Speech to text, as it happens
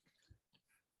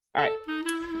All right.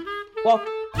 Well,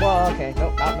 okay.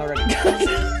 Nope, not ready.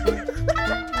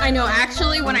 I know.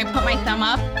 Actually, when I put my thumb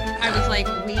up, I was like,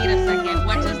 wait a second.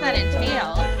 What does that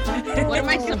entail? What am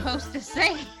I supposed to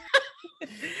say?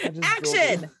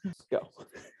 Action! Let's go.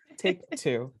 Take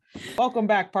 2. Welcome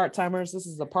back, part-timers. This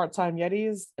is the Part-Time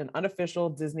Yetis, an unofficial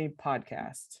Disney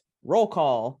podcast. Roll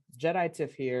call. Jedi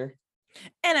Tiff here.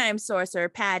 And I'm Sorcerer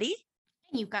Patty.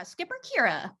 And you've got Skipper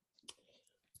Kira.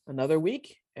 Another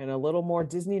week and a little more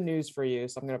Disney news for you.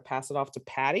 So I'm going to pass it off to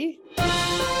Patty.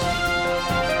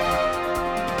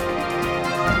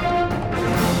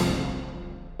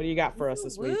 What do you got for us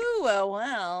this week? Ooh,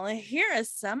 well, here are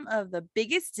some of the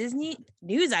biggest Disney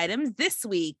news items this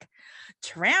week.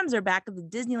 Trams are back at the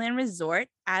Disneyland Resort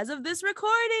as of this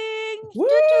recording. Woo!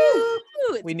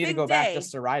 It's We a need to big go back day.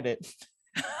 just to ride it.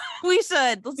 We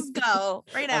should. Let's just go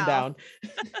right now. I'm down.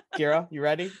 Kira, you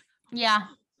ready? Yeah.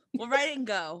 We'll ride it and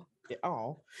go. Yeah,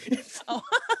 oh. Oh.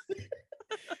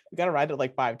 We got to ride it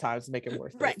like 5 times to make it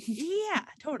worth Right. it. Yeah,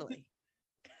 totally.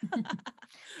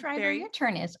 Driver, Very- your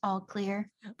turn is all clear.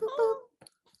 Boop, boop.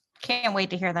 Can't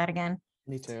wait to hear that again.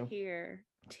 Me too.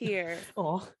 Tear.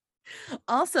 Oh,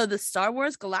 Also, the Star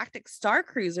Wars Galactic Star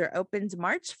Cruiser opens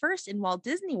March 1st in Walt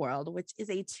Disney World, which is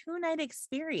a 2-night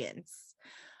experience.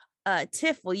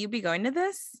 Tiff, will you be going to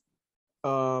this?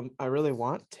 I really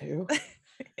want to.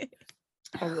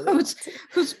 I really want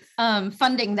Who's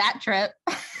funding that trip?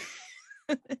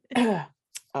 to.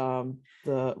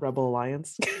 The Rebel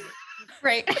Alliance.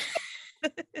 Right.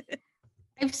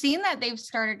 I've seen that they've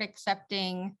started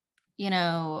accepting,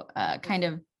 kind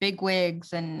of big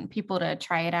wigs and people to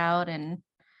try it out and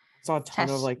Saw a ton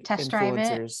of like test drive it.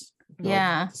 influencers. go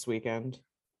Yeah. This weekend.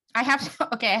 I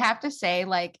have to say,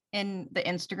 like in the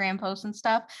Instagram posts and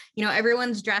stuff,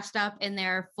 everyone's dressed up in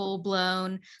their full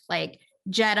blown like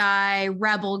Jedi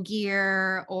Rebel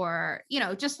gear or,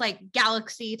 just like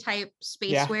galaxy type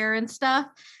space wear and stuff.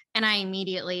 And I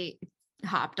immediately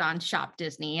hopped on Shop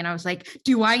Disney and I was like,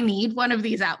 do I need one of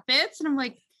these outfits? And I'm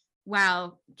like,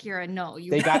 wow, Kira, no,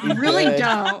 you They got you really good.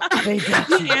 don't. They got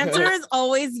The you answer good. is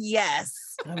always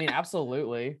yes. I mean,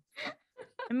 absolutely.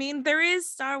 I mean, there is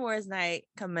Star Wars night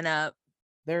coming up.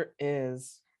 There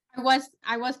is. I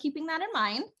was keeping that in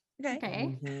mind.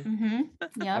 Okay. Mhm.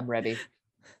 Mm-hmm. Yep. I'm ready.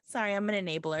 Sorry, I'm an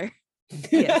enabler.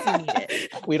 Yes, you need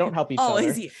it. We don't help each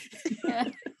Always other. yes. Yeah.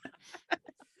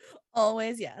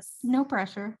 Always yes. No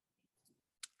pressure.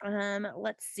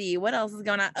 Let's see what else is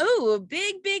going on. Oh,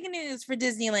 big news for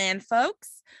Disneyland,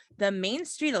 folks. The Main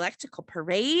Street Electrical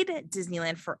Parade,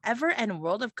 Disneyland Forever and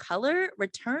World of Color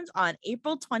returns on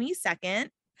April 22nd,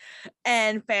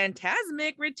 and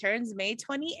Fantasmic returns May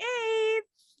 28th.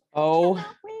 Oh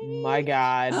Cannot wait. my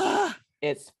God.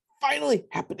 It's finally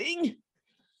happening.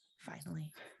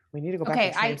 Finally. We need to go back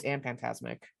Okay, to Trams and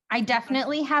Fantasmic. I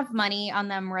definitely have money on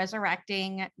them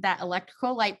resurrecting that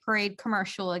electrical light parade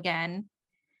commercial again.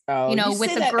 Oh, With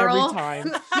say the that every girl.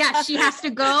 time. Yeah, she has to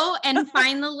go and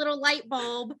find the little light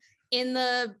bulb in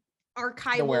the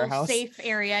archival warehouse. safe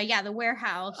area. Yeah, the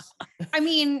warehouse. I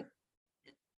mean,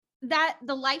 that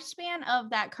the lifespan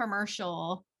of that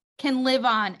commercial can live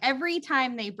on every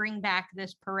time they bring back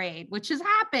this parade, which has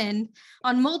happened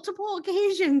on multiple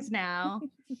occasions now.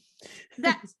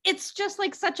 That it's just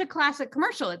like such a classic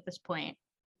commercial at this point.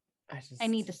 I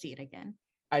need to see it again.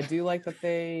 I do like that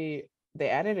they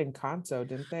added Encanto,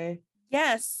 didn't they?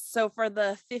 Yes. So for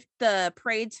the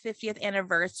parade's 50th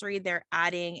anniversary, they're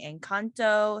adding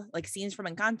Encanto, like scenes from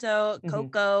Encanto, Mhm.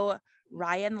 Coco,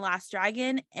 Ryan the Last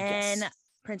Dragon, and Yes.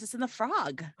 Princess and the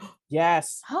Frog.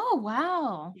 Yes. Oh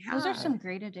wow. Those Yeah. are some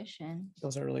great additions.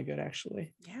 Those are really good,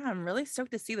 actually. Yeah, I'm really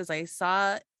stoked to see this. I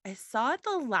saw it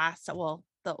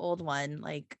the old one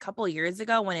like a couple years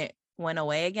ago when it went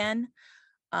away again.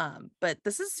 But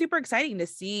this is super exciting to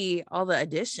see all the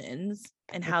additions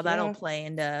and how Heck that'll yeah. play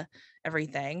into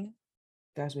everything.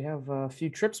 Guys, we have a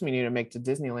few trips we need to make to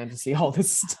Disneyland to see all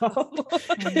this stuff.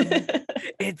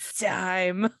 It's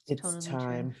time. It's Totally true.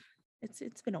 time.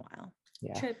 It's been a while.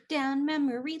 Yeah. Trip down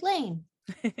memory lane.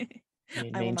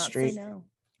 Main I will not Street. say no.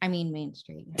 I mean Main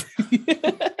Street.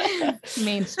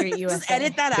 Main Street USA. Just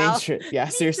edit that Main out. Street. Yeah,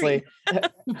 Main seriously.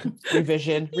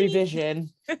 Revision.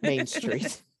 Main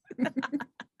Street.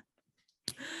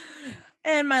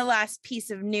 And my last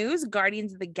piece of news,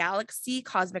 Guardians of the Galaxy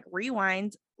Cosmic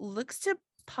Rewind looks to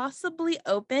possibly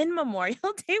open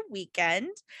Memorial Day weekend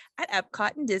at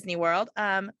Epcot and Disney World.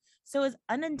 So is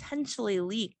unintentionally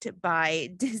leaked by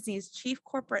Disney's chief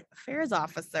corporate affairs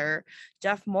officer,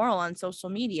 Jeff Morrill, on social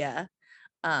media.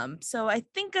 So I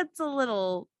think it's a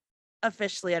little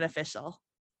officially unofficial.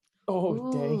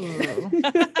 Oh, dang.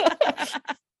 Ooh.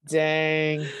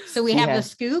 Dang. So we have Yeah. the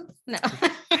scoop? No.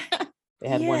 They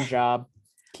had one Yeah. job,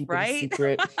 keep it a Right?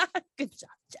 secret. Good job,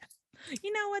 Jeff.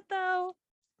 You know what though?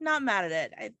 Not mad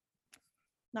at it.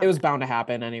 Not It was mad. bound to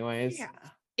happen anyways. Yeah.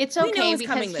 It's We know it okay was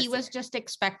coming because this he was year. just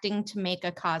expecting to make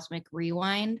a cosmic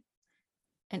rewind.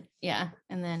 And yeah,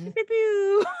 and then Pew,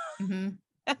 pew. mhm.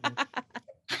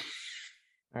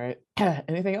 All right.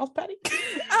 Anything else, Patty?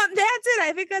 That's it.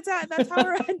 I think that's how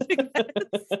we're ending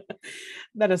this.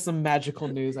 That is some magical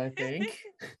news, I think.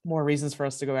 More reasons for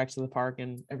us to go back to the park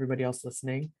and everybody else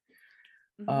listening.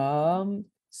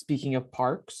 Speaking of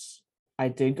parks, I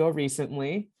did go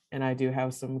recently and I do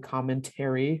have some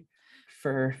commentary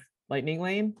for Lightning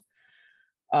Lane.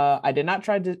 I did not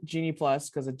try Genie Plus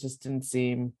because it just didn't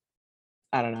seem,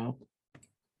 I don't know,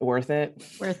 worth it.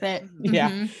 Worth it. Yeah.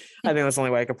 Mhm. I think that's the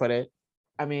only way I could put it.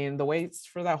 I mean, the waits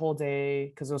for that whole day,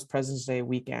 because it was President's Day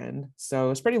weekend, so it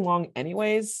was pretty long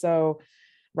anyways. So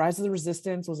Rise of the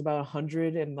Resistance was about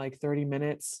 130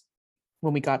 minutes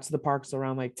when we got to the parks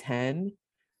around like 10.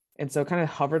 And so kind of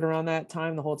hovered around that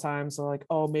time the whole time. So like,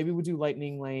 oh, maybe we'll do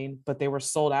Lightning Lane, but they were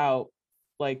sold out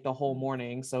like the whole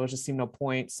morning. So it just seemed no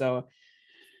point. So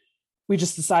we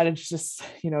just decided to just,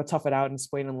 tough it out and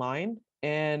just wait in line.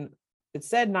 And it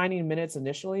said 90 minutes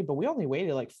initially, but we only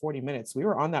waited like 40 minutes. We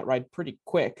were on that ride pretty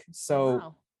quick. So,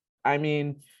 Wow. I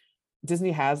mean,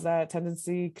 Disney has that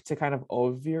tendency to kind of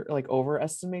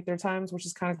overestimate their times, which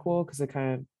is kind of cool because it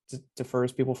kind of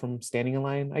defers people from standing in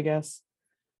line, I guess.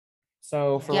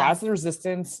 So for Yeah. Rise of the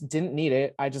Resistance, didn't need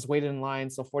it. I just waited in line.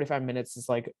 So 45 minutes is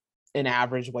like an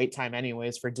average wait time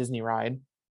anyways for Disney ride.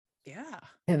 Yeah.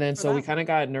 And then For so we that kind of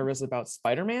got nervous about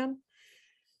Spider-Man.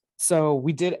 So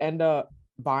we did end up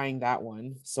buying that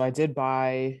one. So I did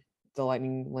buy the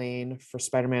Lightning Lane for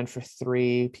Spider-Man for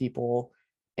 3 people,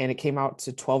 and it came out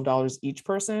to $12 each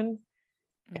person.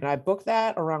 And I booked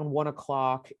that around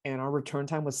 1:00, and our return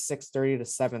time was 6:30 to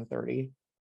 7:30.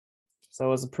 So it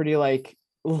was a pretty like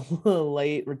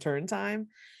late return time.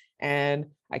 And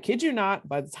I kid you not,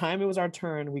 by the time it was our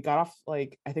turn, we got off I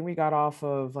think we got off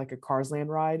of like a Cars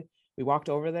Land ride. We walked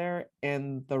over there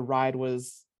and the ride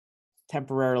was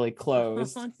temporarily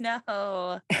closed. Oh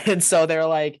no. And so they're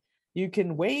like, you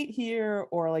can wait here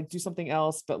or like do something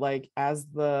else, but like as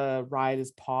the ride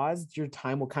is paused, your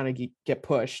time will kind of get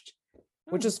pushed,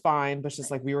 which is fine. But it's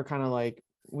just like we were kind of like,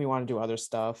 we want to do other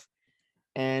stuff.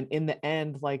 And in the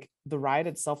end, like the ride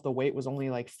itself, the wait was only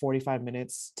like 45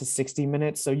 minutes to 60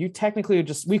 minutes. So you technically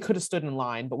we could have stood in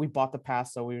line, but we bought the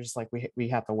pass. So we were just like, we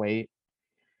had to wait.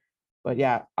 But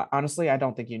yeah, honestly, I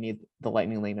don't think you need the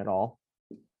Lightning Lane at all.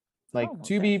 Like,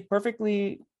 to be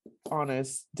perfectly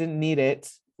honest, didn't need it.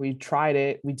 We tried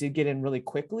it. We did get in really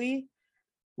quickly,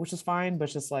 which is fine. But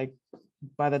just like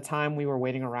by the time we were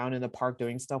waiting around in the park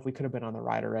doing stuff, we could have been on the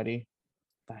ride already.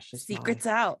 That's just Secrets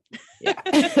out.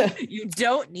 Yeah. You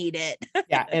don't need it.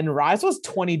 Yeah. And Rise was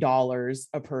 $20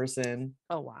 a person.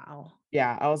 Oh wow.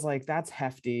 Yeah. I was like, that's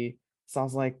hefty. So I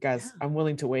was like, guys, Yeah. I'm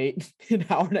willing to wait an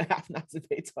hour and a half not to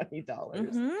pay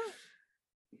 $20.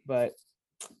 But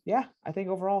yeah, I think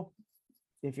overall,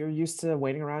 if you're used to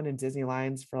waiting around in Disney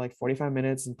lines for like 45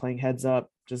 minutes and playing heads up,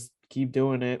 just keep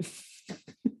doing it.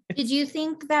 Did you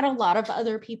think that a lot of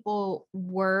other people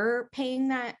were paying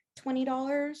that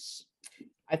 $20?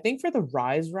 I think for the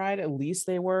Rise ride, at least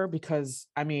they were, because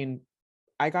I mean,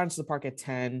 I got into the park at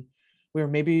 10. We were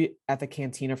maybe at the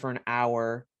cantina for an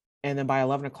hour. And then by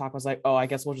 11 o'clock, I was like, oh, I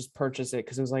guess we'll just purchase it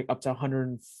because it was like up to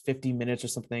 150 minutes or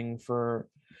something for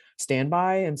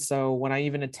standby. And so when I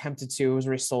even attempted to, it was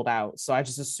already sold out. So I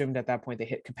just assumed at that point they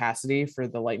hit capacity for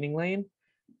the Lightning Lane.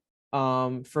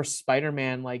 For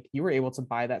Spider-Man, like you were able to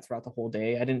buy that throughout the whole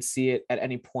day. I didn't see it at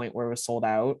any point where it was sold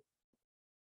out.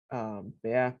 But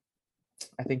yeah,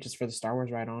 I think just for the Star Wars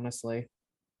ride, honestly.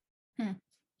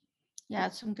 Yeah,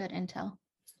 it's some good intel.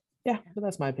 Yeah, but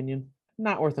that's my opinion.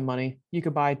 Not worth the money. You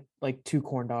could buy like 2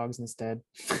 corn dogs instead.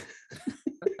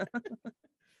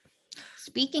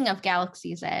 Speaking of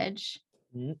Galaxy's Edge,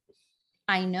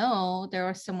 I know there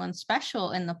was someone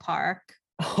special in the park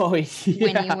Oh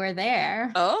yeah. when you were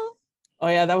there. Oh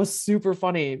yeah, that was super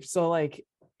funny. So like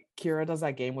Kira does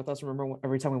that game with us. Remember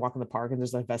every time we walk in the park and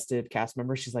there's a vested cast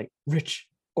member, she's like, rich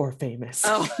or famous.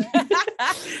 Oh.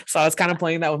 So I was kind of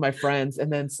playing that with my friends.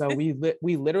 And then so we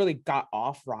literally got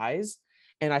off Rise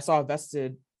and I saw a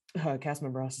vested cast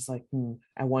member. I was just like,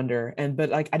 I wonder. But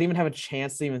like I didn't even have a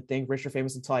chance to even think rich or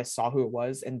famous until I saw who it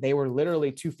was. And they were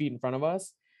literally 2 feet in front of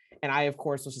us. And I, of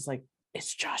course, was just like,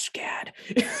 it's Josh Gad,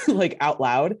 like out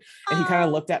loud. And he kind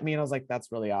of looked at me and I was like, that's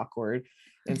really awkward.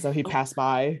 And so he passed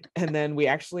by. And then we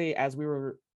actually, as we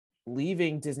were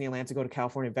leaving Disneyland to go to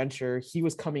California Adventure. He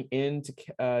was coming into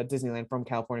Disneyland from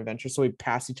California Adventure, so we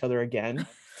passed each other again.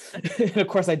 And of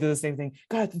course, I did the same thing.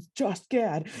 God, it's Josh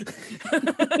Gad.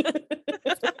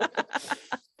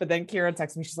 But then Kira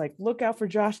texted me. She's like, "Look out for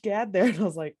Josh Gad there." And I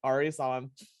was like, "Already saw him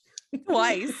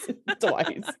Twice.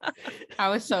 twice." I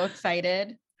was so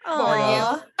excited for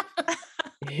Aw. you.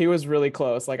 He was really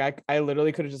close. Like I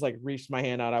literally could have just like reached my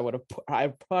hand out. I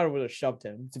probably would have shoved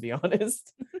him, to be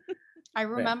honest. I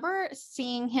remember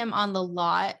seeing him on the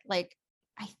lot. Like,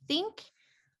 I think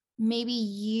maybe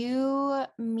you,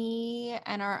 me,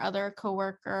 and our other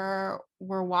coworker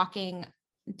were walking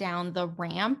down the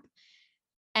ramp,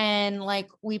 and like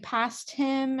we passed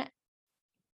him,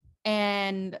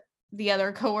 and the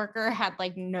other coworker had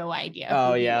like no idea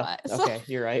who he was. Okay,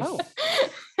 you're right. Oh.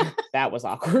 That was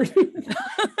awkward.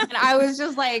 And I was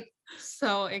just like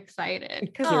so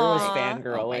excited. Kira was Aw.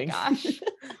 fangirling. Oh my gosh.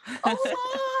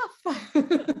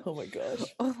 Oh my gosh.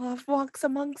 Olaf walks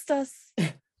amongst us.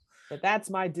 But that's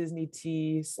my Disney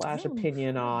tea / Oh.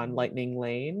 opinion on Lightning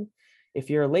Lane. If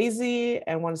you're lazy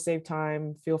and want to save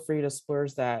time, feel free to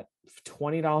splurge that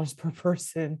 $20 per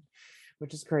person,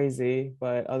 which is crazy.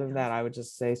 But other than that, I would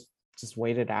just say just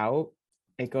wait it out.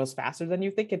 It goes faster than you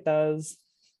think it does.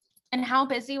 And how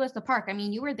busy was the park? I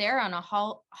mean, you were there on a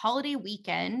holiday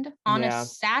weekend on Yeah. a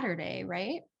Saturday,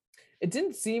 right? It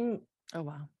didn't seem, Oh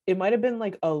wow. it might have been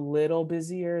like a little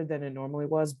busier than it normally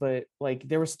was, but like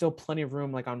there was still plenty of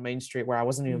room like on Main Street where I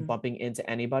wasn't even Mm. bumping into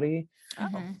anybody. Oh.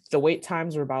 Mhm. The wait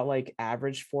times were about like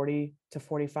average 40 to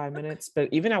 45 minutes, but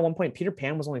even at one point Peter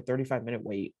Pan was only 35-minute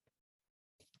wait,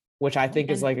 which I think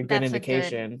is And like a good that's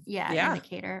indication. Yeah.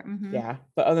 Indicator. Mhm. Yeah,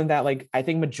 but other than that, like I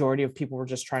think majority of people were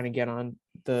just trying to get on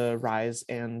the Rise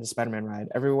and the Spider-Man ride.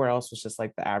 Everywhere else was just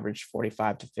like the average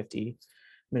 45 to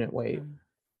 50-minute wait. Mm.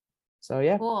 So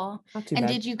yeah, Cool. not too And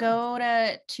bad. did you go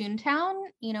to Toontown?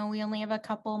 You know, we only have a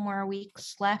couple more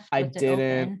weeks left. I with it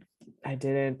didn't. open. I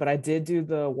didn't, but I did do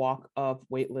the walk up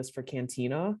wait list for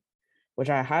Cantina, which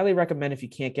I highly recommend if you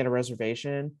can't get a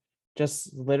reservation.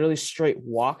 Just literally straight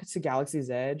walk to Galaxy's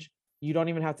Edge. You don't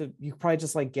even have to, you probably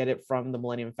just like get it from the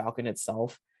Millennium Falcon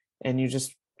itself, and you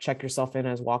just check yourself in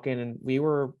as walk in.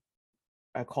 And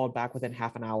I called back within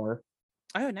half an hour.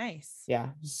 Oh, nice.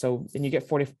 Yeah. So, and you have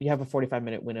a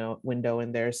 45-minute window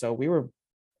in there. So we were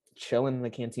chilling in the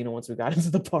Cantina once we got into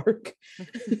the park.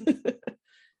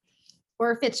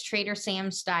 Or if it's Trader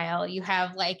Sam's style, you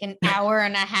have like an hour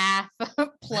and a half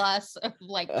plus of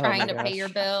like Oh trying my to pay your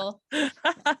gosh. bill.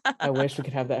 I wish we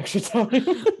could have the extra time.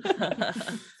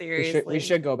 Seriously. We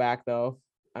should go back though.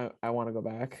 I want to go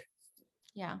back.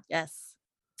 Yeah. Yes.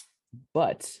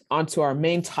 But on to our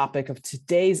main topic of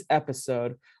today's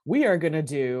episode, we are going to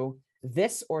do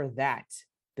This or That,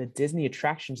 the Disney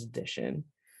Attractions Edition.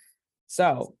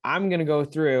 So I'm going to go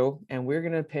through and we're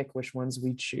going to pick which ones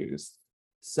we choose.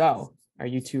 So are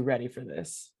you two ready for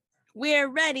this? We're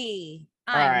ready.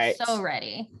 I'm right. so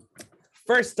ready.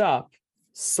 First up,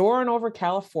 soaring over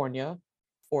California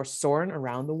or soaring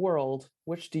around the world.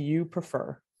 Which do you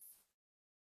prefer?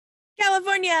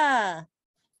 California.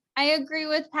 I agree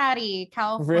with Patty.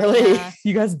 California. Really?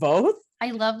 You guys both?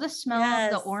 I love the smell of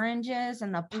Yes. the oranges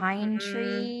and the pine Mhm.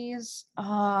 trees.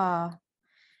 Oh,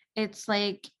 it's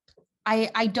like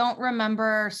I don't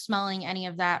remember smelling any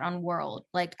of that on World.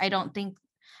 Like I don't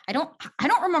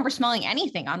remember smelling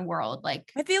anything on World.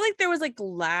 Like I feel like there was like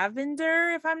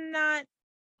lavender, if I'm not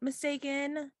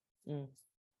mistaken, Mm.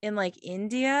 in like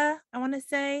India, I want to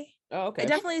say. Oh, okay. I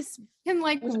definitely in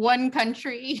like one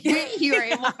country you were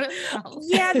able to smell.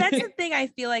 yeah, that's the thing I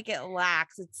feel like it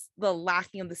lacks. It's the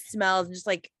lacking of the smells and just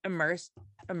like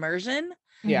immersion.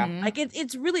 Yeah. Mhm. Like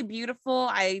it's really beautiful.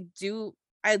 I do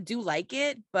like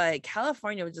it, but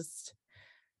California was just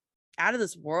out of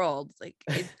this world. Like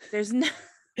there's no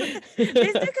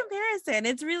comparison.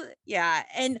 It's really, yeah.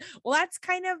 And well, that's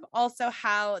kind of also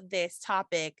how this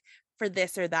topic for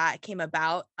This or That came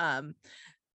about.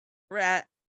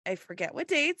 I forget what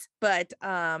dates, but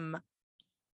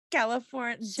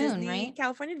California Soon, Disney right?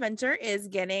 California Adventure is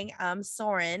getting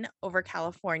Soarin' over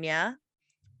California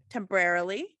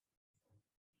temporarily.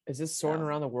 Is this soaring So-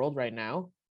 around the world right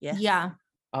now? Yes. Yeah.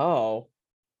 Oh,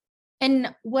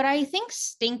 And what I think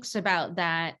stinks about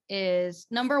that is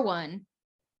number one,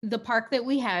 the park that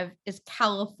we have is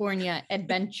California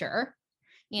Adventure,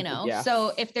 you know. Yeah.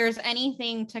 So if there's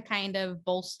anything to kind of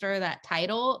bolster that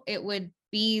title, it would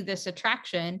be this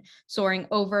attraction soaring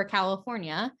over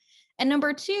California. And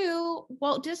number two,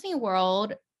 Walt Disney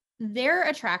World, their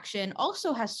attraction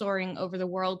also has soaring over the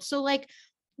world. So like,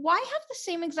 why have the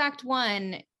same exact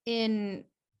one in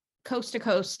coast to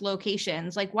coast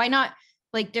locations? Like, why not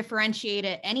like differentiate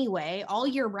it anyway all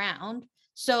year round?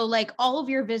 So like all of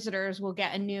your visitors will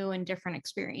get a new and different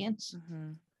experience.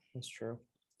 Mhm. That's true.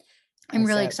 I'm I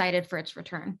really said- excited for its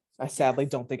return. I sadly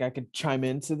don't think I could chime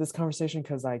into this conversation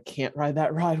because I can't ride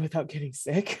that ride without getting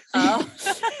sick. Oh.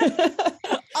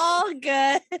 All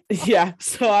good. Yeah,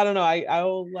 so I don't know. I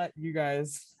will let you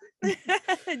guys I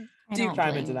Do don't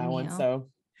chime into blame that one. you. So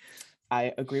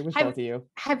I agree with Have- both of you.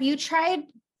 Have you tried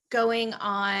going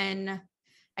on,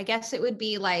 I guess it would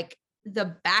be like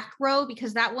the back row,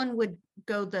 because that one would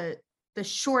go the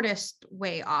shortest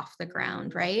way off the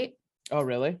ground, right? Oh,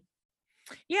 really?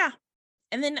 Yeah.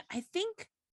 And then I think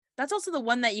that's also the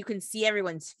one that you can see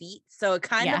everyone's feet. So it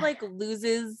kind Yeah. of like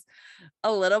loses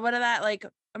a little bit of that like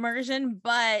immersion.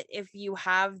 But if you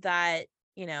have that,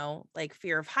 you know, like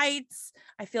fear of heights,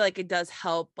 I feel like it does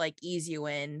help like ease you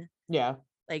in. Yeah.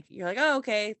 Like you're like, oh,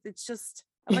 okay, it's just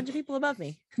a bunch of people above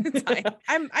me. It's fine.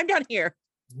 I'm down here.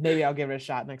 Maybe I'll give it a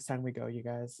shot next time we go, you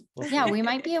guys. We'll Yeah, see. we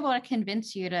might be able to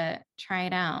convince you to try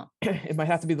it out. It might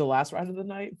have to be the last ride of the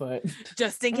night, but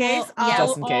Just in Well, case. yeah.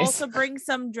 Just in I'll case. also bring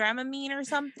some Dramamine or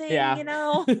something, Yeah. you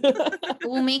know.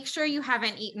 We'll make sure you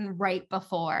haven't eaten right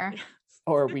before.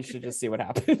 or we should just see what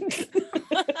happens.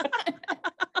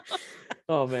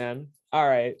 Oh man. All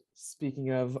right.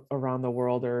 Speaking of around the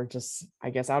world or just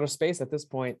I guess outer space at this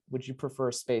point, would you prefer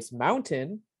Space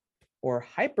Mountain or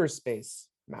Hyperspace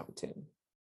Mountain?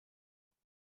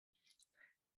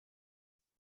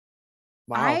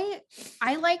 Wow.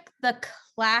 I like the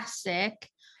classic,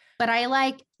 but I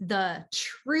like the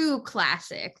true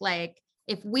classic. Like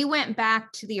if we went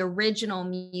back to the original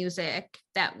music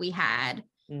that we had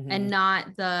Mhm. and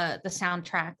not the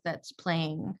soundtrack that's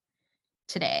playing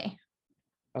today.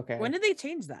 Okay. When did they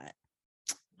change that?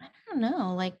 I don't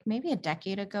know, like maybe a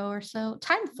decade ago or so.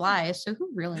 Time flies, so who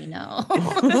really knows?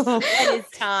 It is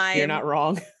time. You're not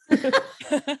wrong.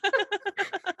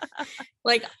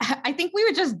 Like I think we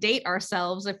would just date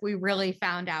ourselves if we really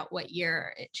found out what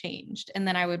year it changed, and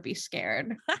then I would be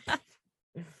scared. All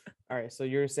right. So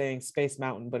you're saying Space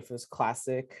Mountain, but if it was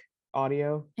classic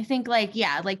audio. I think like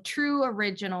like true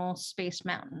original Space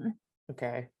Mountain.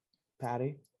 Okay.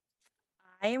 Patty.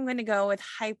 I am going to go with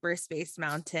Hyperspace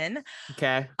Mountain.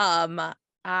 Okay.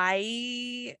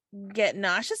 I get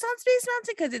nauseous on Space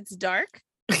Mountain because it's dark.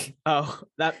 Oh,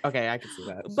 that okay. I can see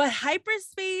that. But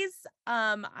Hyperspace,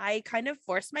 I kind of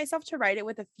forced myself to write it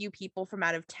with a few people from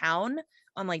out of town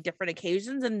on like different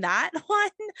occasions, and that one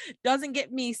doesn't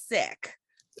get me sick,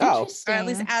 Oh, or at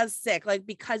least Interesting. as sick, like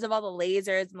because of all the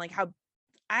lasers and like how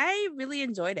I really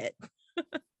enjoyed it.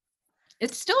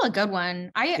 It's still a good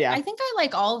one. Yeah. I think I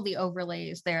like all of the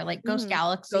overlays there, like Ghost Mhm.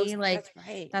 Galaxy. Ghost- Like that's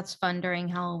right. that's fun during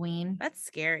Halloween. That's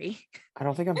scary. I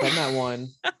don't think I've done that one.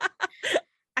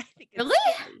 I think it's Really?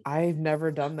 scary. I've never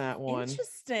done that one.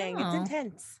 Interesting. Oh. It's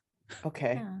intense,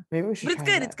 Okay. Yeah. Maybe we should but it's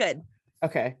try good. that. It's good.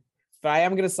 Okay. But I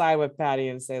am gonna side with Patty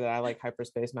and say that I like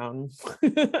Hyperspace Mountain.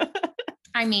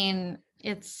 I mean,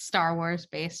 it's Star Wars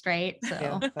based, right? So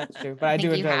Yeah, that's true. But I do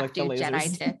think you enjoy have like the to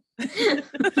lasers. Jedi tip.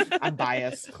 I'm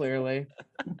biased, clearly.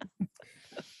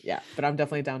 Yeah, but I'm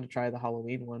definitely down to try the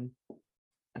Halloween one.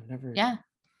 I've never. Yeah.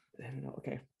 I don't know.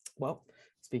 Okay. Well,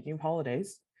 speaking of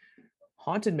holidays,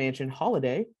 Haunted Mansion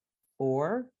Holiday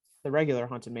or the regular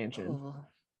Haunted Mansion? Oh,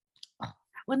 That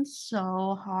one's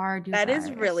so hard. You that is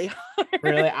guys. really hard.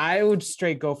 Really, I would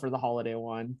straight go for the holiday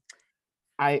one.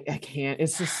 I can't.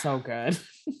 It's just so good.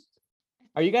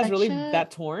 Are you guys Such really a-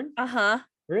 that torn? Uh-huh.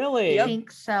 Really? I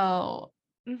think so.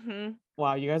 Mm-hmm.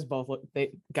 Wow, you guys both look.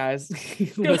 Guys,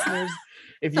 listeners,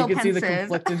 if you So can see the pensive.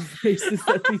 conflicted faces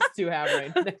that these two have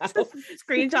right now,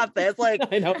 Screenshot this, like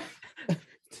I know.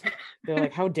 They're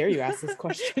like, "How dare you ask this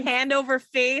question?" hand over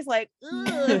face, like ugh.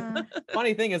 Yeah.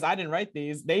 Funny thing is, I didn't write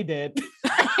these; they did.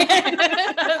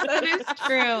 That is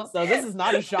true. So this is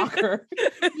not a shocker.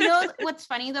 You know what's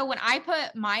funny though? When I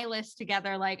put my list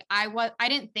together, like I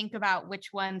didn't think about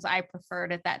which ones I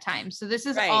preferred at that time. So this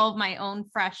is Right. all of my own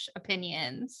fresh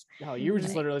opinions. No, you were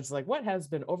just Mhm. literally just like, "What has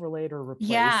been overlaid or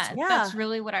replaced?" Yeah, that's Yeah.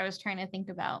 really what I was trying to think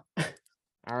about. All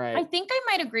I right. think I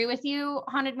might agree with you,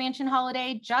 Haunted Mansion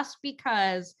Holiday, just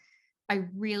because I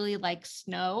really like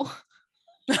snow.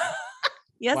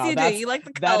 Yes, Wow, you do. that's- You like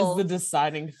the That is cold. the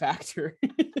deciding factor. I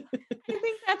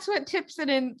think that's what tips it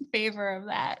in favor of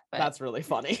that. But That's really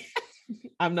funny.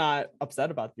 I'm not upset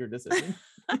about your decision.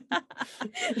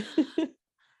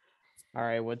 All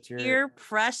right, what's your Peer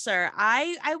pressure.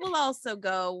 I will also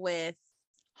go with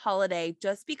holiday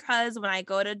just because when I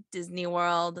go to Disney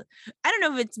World, I don't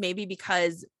know if it's maybe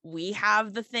because we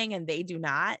have the thing and they do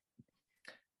not.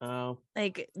 Oh,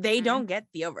 Like they Mhm. don't get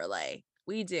the overlay.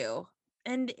 We do.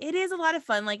 And it is a lot of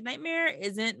fun. Like Nightmare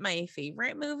isn't my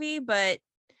favorite movie, but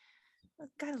I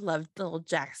gotta love little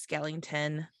Jack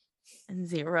Skellington. and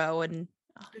Zero and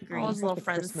all Agreed. his little The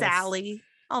friends, Christmas. Sally,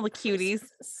 all the cuties.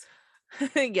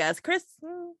 Yes, Chris.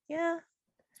 Yeah.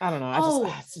 I don't know.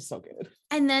 It's just so good.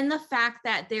 And then the fact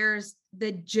that there's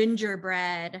the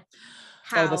gingerbread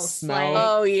Oh, the house, smell. like,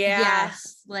 Oh yeah.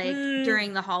 yes, like Mm,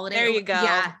 during the holiday. there you go.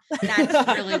 Yeah, that's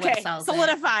really what Okay, sells it.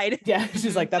 solidified. Yeah,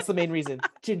 she's like, that's the main reason.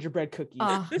 Gingerbread cookies.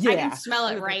 Oh, I Yeah. can smell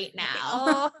it right now.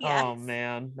 Oh, yes. Oh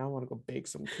man, now I want to go bake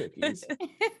some cookies.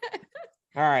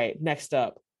 All right, next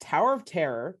up, Tower of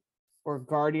Terror or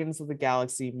Guardians of the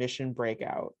Galaxy Mission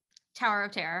Breakout. Tower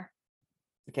of Terror.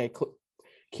 Okay,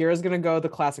 Kira's gonna go the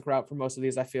classic route for most of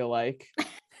these. I feel like.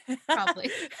 Probably.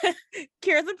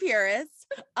 Kira's a purist.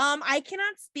 I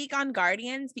cannot speak on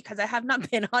Guardians because I have not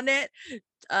been on it.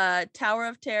 Tower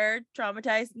of Terror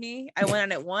traumatized me. I went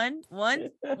on it one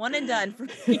and done for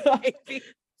me. Baby.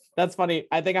 That's funny.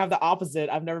 I think I have the opposite.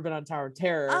 I've never been on Tower of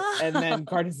Terror, and then Oh.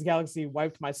 Guardians of the Galaxy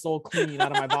wiped my soul clean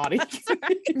out of my body.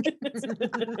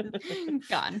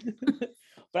 Gone.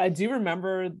 But I do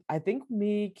remember, I think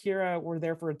me, Kira were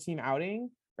there for a team outing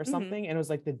or Mhm. something, and it was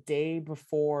like the day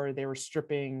before they were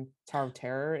stripping Tower of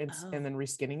Terror and Oh. then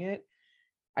reskinning it.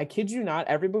 I kid you not,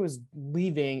 everybody was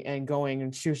leaving and going,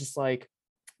 and she was just like,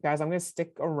 guys, I'm gonna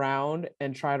stick around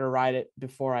and try to ride it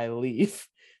before I leave.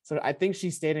 So I think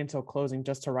she stayed until closing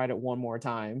just to ride it one more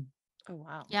time. Oh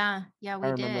wow. Yeah, we I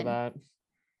remember did. that.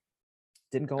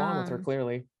 Didn't go on with her,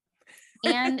 clearly.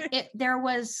 And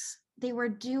they were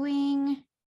doing,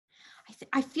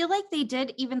 I feel like they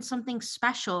did even something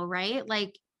special, right?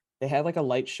 Like, They had like a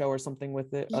light show or something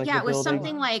with it. Like yeah, the it was building.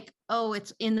 something like, oh,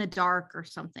 it's in the dark or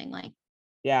something like.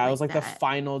 Yeah, it like was like the that.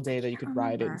 final day that you can't could ride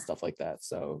it and remember. stuff like that.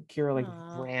 So Kira like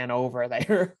Aw. ran over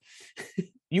there.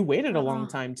 You waited a long Oh,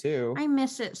 time too. I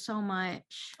miss it so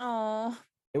much. Oh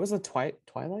It was a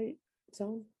Twilight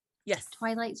Zone. yes.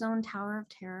 Twilight Zone, Tower of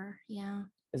Terror. Yeah,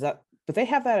 Is that? But they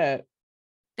have that at.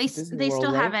 they Disney they World,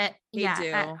 still have right? it. They Yeah,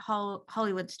 do. at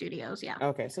Hollywood Studios. Yeah,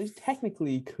 Okay, so you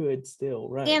technically could still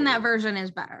ride. and that it. version is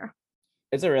better.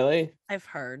 Is it really? I've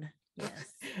heard. Yes.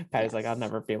 Patty's like, I'll Yes.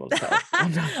 never be able to tell.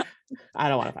 I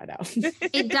don't want to find out.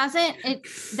 It doesn't.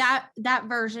 That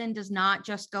version does not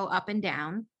just go up and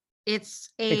down. It's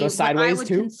It a goes what I sideways would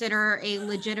too? consider a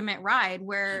legitimate ride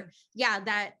where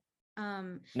that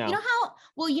No. you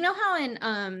know how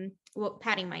in well,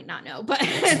 Patty might not know, but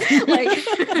like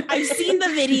I've seen the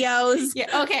videos.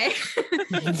 Yeah, okay.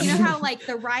 You know how like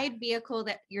the ride vehicle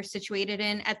that you're situated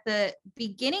in at the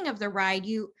beginning of the ride,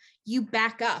 you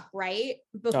back up, right?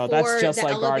 Before that's just the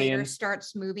like elevator Guardians.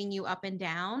 starts moving you up and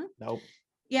down. Nope.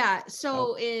 Yeah.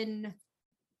 So in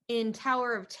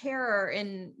Tower of Terror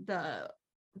in the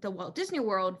Walt Disney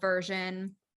World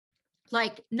version,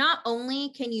 like not only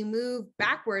can you move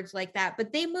backwards like that,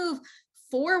 but they move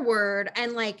forward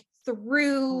and like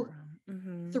through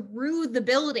Mhm. the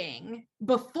building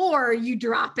before you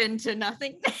drop into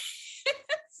nothing.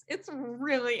 It's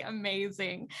really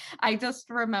amazing. I just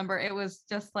remember it was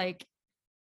just like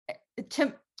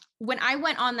when I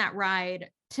went on that ride,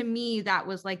 to me, that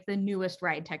was like the newest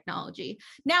ride technology.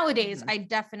 Nowadays, Mhm. I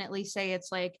definitely say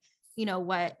it's like,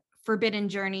 what Forbidden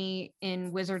Journey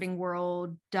in Wizarding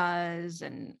World does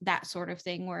and that sort of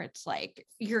thing, where it's like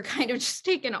you're kind of just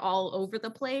taken all over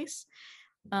the place.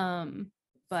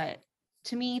 But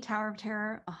to me, Tower of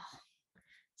Terror,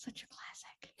 such a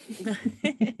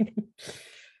classic.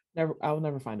 I'll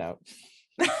never find out.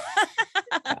 We'll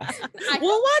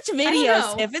watch videos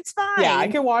know. if it's fine. Yeah, I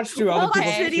can watch two We'll other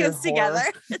watch people's videos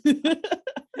pure horror.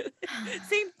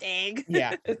 Same thing.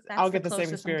 Yeah, I'll the get the same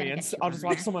closest I'm gonna get experience. to I'll on just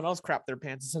watch that. someone else crap their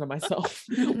pants instead of myself.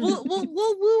 We'll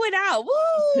woo it out.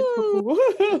 Woo!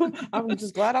 Woo! I'm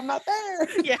just glad I'm not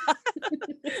there. Yeah.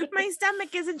 My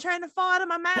stomach isn't trying to fall out of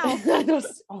my mouth.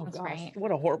 Oh That's gosh, right.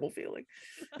 what a horrible feeling.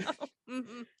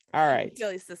 Mhm. All right,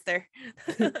 Feel you, sister.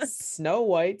 Snow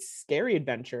White's Scary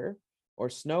Adventure or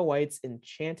Snow White's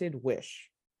Enchanted Wish.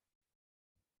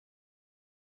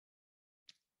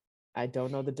 I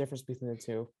don't know the difference between the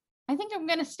two. I think I'm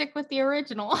gonna stick with the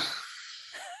original.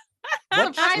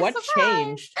 What Surprise, surprise.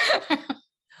 changed?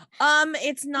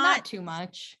 It's Not not too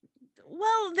much.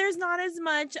 well, there's not as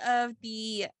much of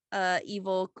the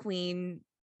evil queen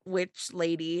witch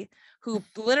lady who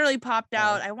literally popped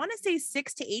out, I want to say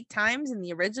 6 to 8 times in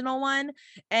the original one,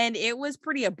 and it was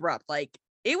pretty abrupt. Like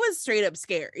it was straight up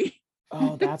scary.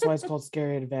 Oh, that's why it's called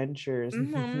Scary Adventures.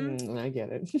 Mhm. I get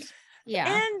it.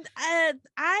 Yeah. And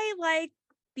I like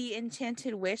the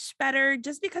Enchanted Wish better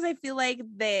just because I feel like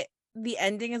the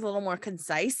ending is a little more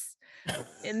concise.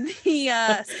 In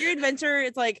the Scary Adventure,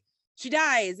 it's like she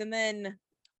dies and then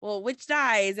witch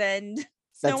dies and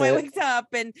Snow That's White it. wakes up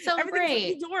and So everything's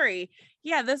great. hunky dory.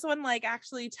 Yeah, this one like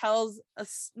actually tells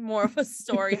more of a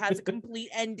story, has a complete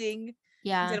ending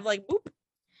Yeah. instead of like boop.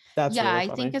 That's yeah, really I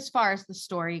funny. think as far as the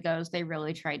story goes, they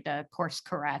really tried to course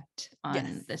correct on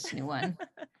Yes. this new one.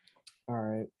 All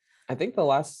right. I think the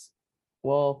last,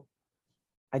 well,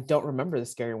 I don't remember the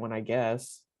scary one, I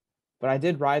guess, but I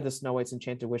did ride the Snow White's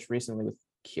Enchanted Wish recently with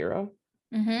Kira.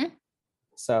 Mm-hmm.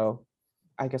 So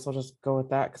I guess I'll just go with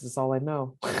that because it's all I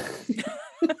know. I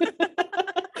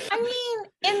mean,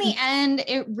 in the end,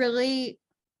 it really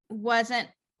wasn't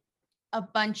a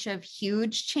bunch of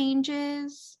huge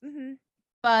changes, Mhm.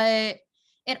 but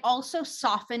it also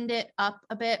softened it up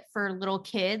a bit for little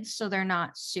kids so they're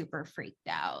not super freaked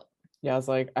out. Yeah,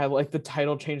 I like the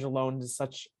title change alone is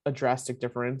such a drastic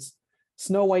difference.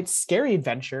 Snow White's Scary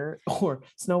Adventure or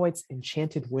Snow White's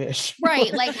Enchanted Wish.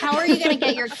 Right. Like, how are you going to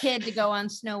get your kid to go on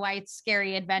Snow White's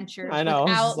Scary Adventures I know, it's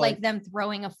without just like like- them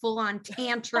throwing a full-on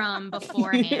tantrum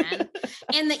beforehand?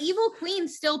 And the evil queen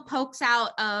still pokes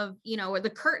out of,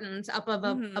 the curtains up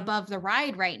Mhm. above the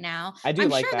ride right now. I do I'm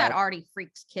like sure that. that already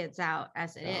freaks kids out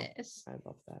as it Oh. is. I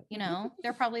love that.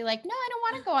 They're probably like, no, I don't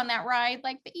want to go on that ride.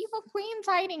 Like the evil queen's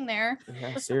hiding there.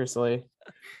 Yeah, seriously.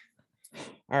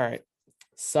 All right.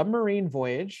 Submarine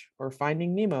Voyage or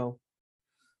Finding Nemo?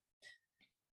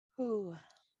 Ooh.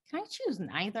 Can I choose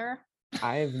neither?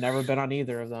 I've never been on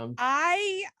either of them.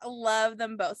 I love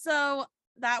them both. So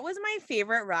that was my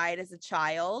favorite ride as a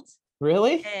child.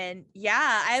 Really? And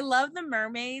yeah, I love the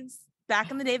mermaids. Back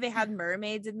in the day, they had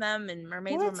mermaids in them, and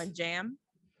mermaids were What? my jam.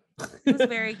 It was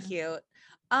very cute.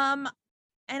 And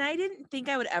I didn't think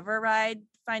I would ever ride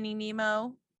Finding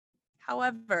Nemo.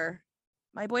 However,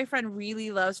 my boyfriend really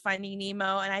loves Finding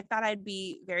Nemo, and I thought I'd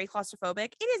be very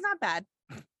claustrophobic. It is not bad.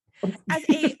 As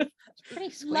a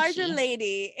Pretty larger squishy.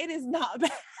 lady, it is not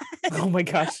bad. Oh my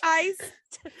gosh.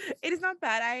 It is not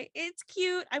bad. It's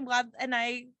cute. I'm glad, and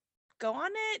I go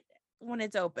on it when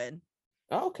it's open.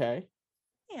 Oh, okay.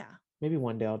 Yeah. Maybe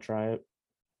one day I'll try it.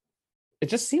 It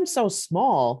just seems so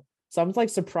small. So I'm like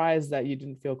surprised that you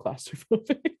didn't feel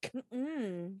claustrophobic.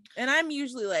 Mm-mm. And I'm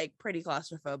usually like pretty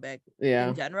claustrophobic Yeah.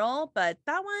 in general, but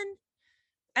that one,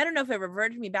 I don't know if it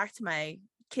reverted me back to my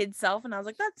kid self, and I was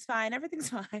like, that's fine, everything's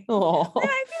fine. Oh. Yeah, I feel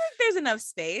like there's enough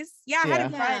space. Yeah, I had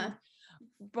a Yeah. friend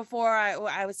before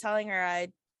I was telling her I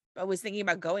was thinking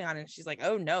about going on, and she's like,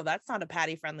 oh no, that's not a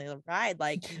Patty friendly ride.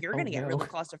 Like you're Oh, gonna get no. really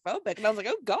claustrophobic. And I was like,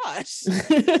 oh gosh.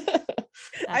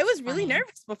 I That's was really funny.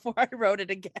 nervous before I rode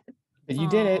it again. But you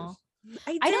did it. Aw.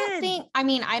 I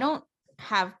I don't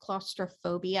have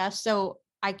claustrophobia, so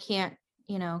I can't,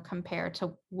 compare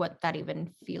to what that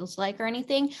even feels like or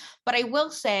anything. But I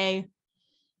will say,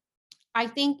 I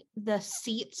think the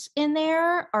seats in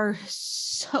there are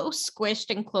so squished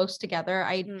and close together.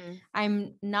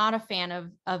 I'm not a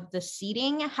fan of the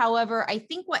seating. However, I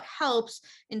think what helps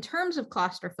in terms of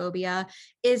claustrophobia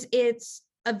is it's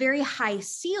a very high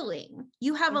ceiling.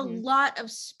 You have a Mhm. lot of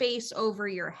space over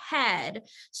your head.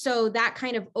 So that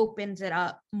kind of opens it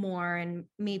up more and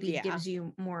maybe Yeah. gives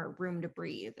you more room to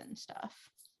breathe and stuff.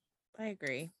 I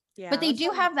agree. Yeah. But they that's do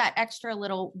what- have that extra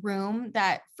little room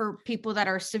that for people that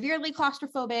are severely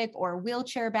claustrophobic or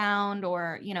wheelchair bound,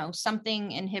 or,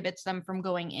 something inhibits them from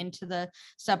going into the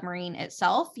submarine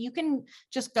itself. You can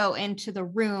just go into the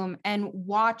room and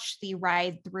watch the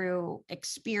ride through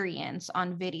experience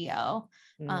on video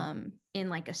in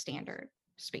like a standard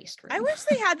spaced room. I wish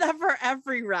they had that for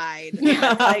every ride.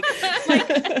 Yeah. like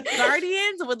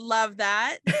Guardians would love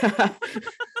that.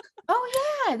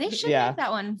 Oh yeah, they should Yeah. make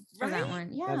that one for that Right?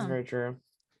 one. Yeah. That's very true.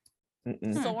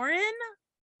 Mm-mm. Soren?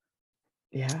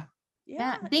 Yeah.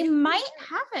 Yeah, they might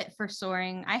have it for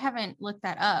soaring. I haven't looked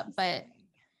that up, but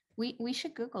we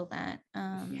should Google that.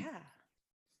 Yeah.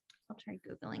 I'll try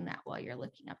Googling that while you're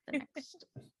looking up the next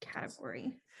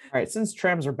category. All right. Since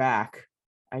trams are back,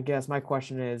 I guess my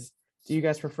question is, do you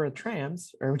guys prefer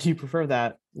trams or do you prefer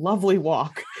that lovely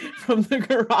walk from the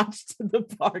garage to the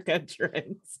park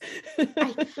entrance?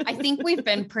 I think we've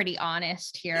been pretty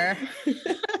honest here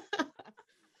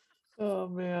Oh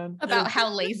man. about how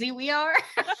lazy we are.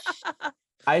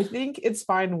 I think it's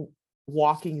fine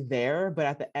walking there, but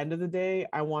at the end of the day,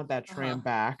 I want that tram Uh-huh.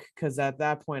 back because at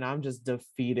that point, I'm just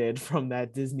defeated from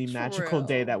that Disney magical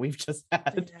day True. that we've just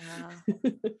had.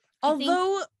 Yeah.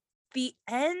 Although the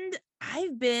end,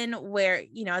 I've been where,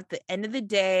 at the end of the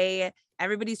day,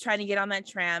 everybody's trying to get on that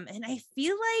tram. And I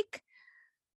feel like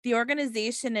the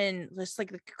organization and just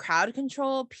like the crowd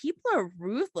control, people are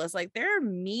ruthless. Like there are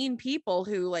mean people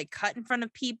who like cut in front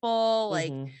of people,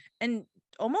 like, Mhm. and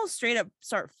almost straight up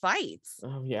start fights.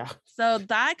 Oh yeah. So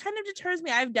that kind of deters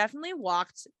me. I've definitely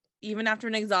walked even after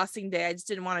an exhausting day. I just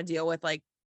didn't want to deal with like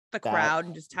the That- crowd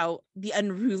and just how the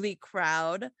unruly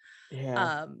crowd.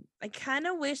 Yeah. I kind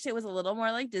of wish it was a little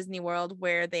more like Disney World,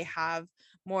 where they have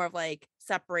more of like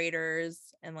separators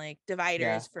and like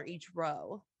dividers for each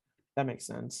row. That makes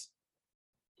sense.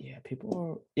 Yeah,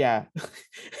 yeah.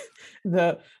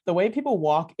 The way people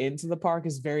walk into the park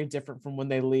is very different from when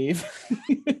they leave.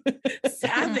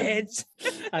 Savage.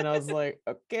 And I was like,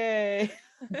 okay,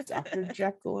 Dr.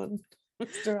 Jekyll and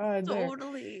Mr. Hyde there.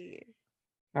 Totally.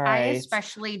 All I right.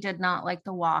 especially did not like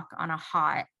the walk on a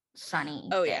hot, sunny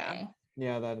Oh, day.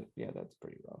 yeah. That's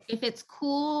pretty rough. If it's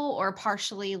cool or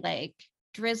partially like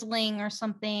drizzling or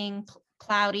something,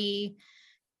 cloudy,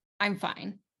 I'm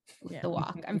fine with Yeah. the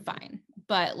walk. I'm fine.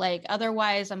 But like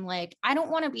otherwise, I'm like, I don't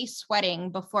want to be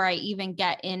sweating before I even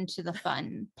get into the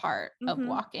fun part of Mhm.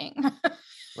 walking.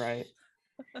 Right.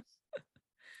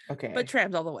 Okay. But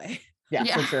trams all the way. yeah,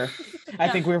 Yeah. for sure. I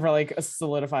think we've like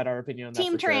solidified our opinion on that.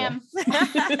 Team for sure. tram.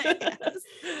 Yes.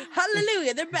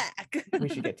 Hallelujah, they're back. We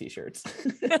should get t-shirts.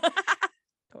 Totally.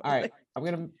 All right, I'm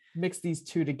gonna mix these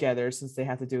two together since they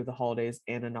have to do with the holidays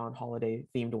and a non-holiday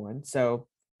themed one. So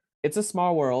It's a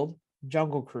Small World,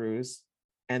 Jungle Cruise,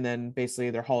 and then basically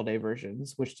their holiday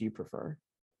versions. Which do you prefer?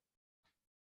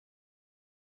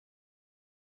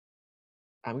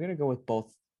 I'm gonna go with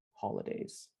both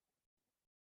holidays.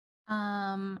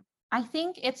 I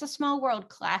think It's a Small World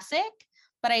classic,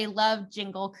 but I love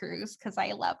Jingle Cruise because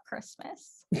I love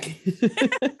Christmas.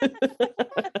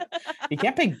 You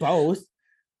can't pick both.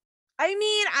 I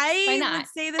mean, Why I not? would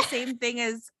say the same thing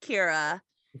as Kira.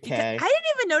 Because Okay. I didn't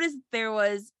even notice there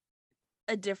was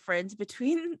a difference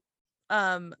between It's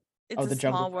the a Jungle-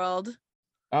 Small World.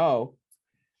 Oh,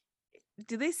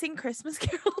 Do they sing Christmas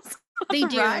carols? They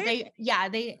do. Right?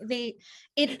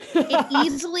 It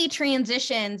easily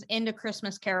transitions into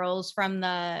Christmas carols from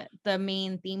the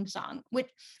main theme song, which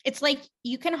it's like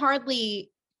you can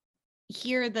hardly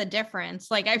hear the difference.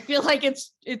 Like I feel like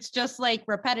it's just like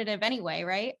repetitive anyway,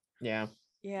 right? yeah.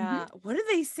 Yeah. What do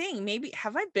they sing? Maybe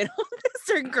have I been on this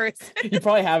or Christmas? You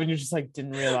probably have, and you just like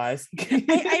didn't realize.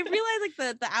 I realized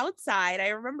like the outside. I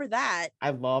remember that. I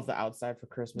love the outside for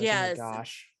Christmas. Yes. Oh my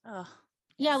gosh. Oh,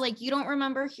 Yeah, like you don't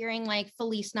remember hearing like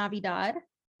Feliz Navidad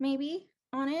maybe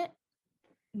on it?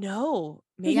 no.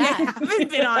 Maybe Yeah. I haven't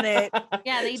been on it.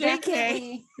 Yeah, they JK.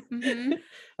 definitely. Mhm.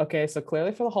 Okay, so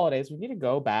clearly for the holidays, we need to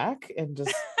go back and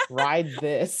just ride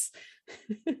this.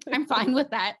 I'm fine with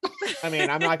that. I mean,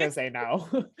 I'm not gonna say no.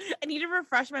 I need to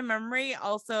refresh my memory.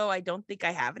 Also, I don't think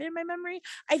I have it in my memory.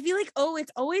 I feel like, oh,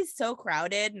 it's always so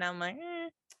crowded. And I'm like,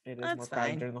 It is That's more crowded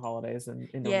fine. during the holidays and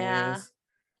in Yeah. Year's.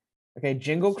 Okay,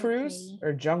 Jingle It's Cruise okay.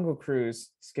 or Jungle Cruise,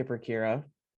 Skipper Kira,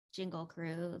 Jingle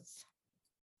Cruise.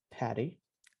 Patty,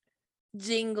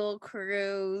 Jingle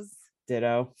Cruise.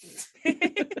 ditto.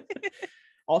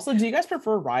 Also, do you guys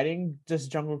prefer riding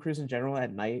just Jungle Cruise in general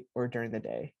at night or during the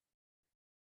day?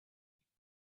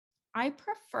 I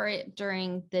prefer it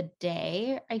during the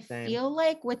day. I Same. feel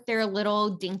like with their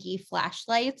little dinky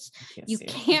flashlights, you see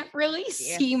 'em. can't really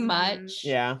Yeah. see Mhm. much.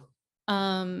 Yeah.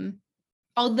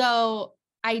 Although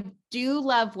I do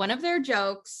love one of their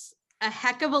jokes a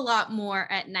heck of a lot more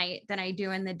at night than I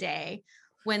do in the day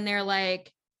when they're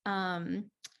like,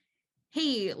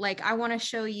 hey, like I want to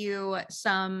show you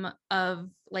some of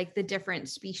like the different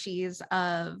species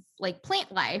of like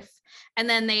plant life. And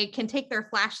then they can take their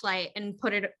flashlight and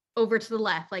put it over to the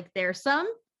left. Like there's some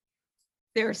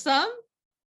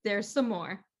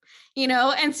more, you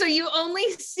know? And so you only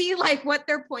see like what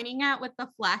they're pointing at with the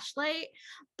flashlight,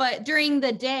 but during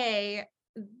the day,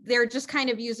 they're just kind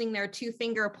of using their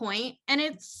 2-finger point, and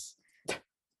it's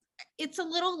a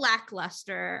little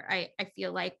lackluster, I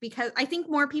feel like, because I think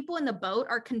more people in the boat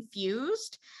are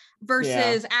confused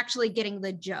versus actually getting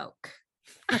the joke.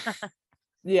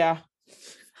 Yeah.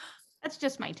 That's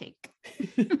just my take.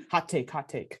 Hot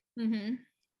take. Mhm.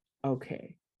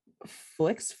 Okay.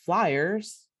 Flix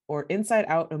Flyers or Inside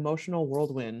Out Emotional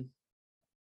Whirlwind?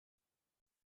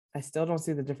 I still don't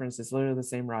see the difference. It's literally the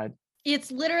same ride.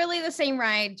 It's literally the same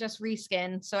ride, just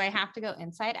reskin. So I have to go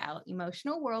Inside Out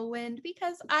Emotional Whirlwind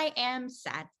because I am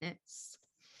sadness.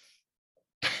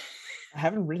 I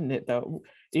haven't ridden it though.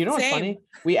 You know what's Same. funny?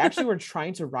 We actually were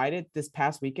trying to ride it this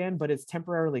past weekend, but it's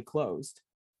temporarily closed.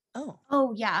 Oh.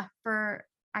 Oh yeah,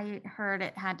 I heard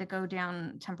it had to go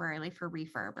down temporarily for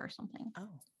refurb or something. Oh.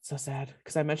 So sad.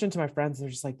 Because I mentioned to my friends, they're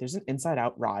just like, there's an Inside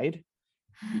Out ride.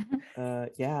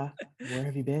 Yeah. Where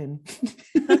have you been?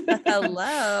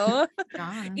 Hello.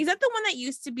 Gone. Is that the one that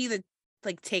used to be the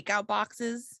like takeout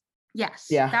boxes? Yes.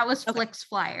 Yeah. That was Okay. Flix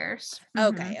Flyers.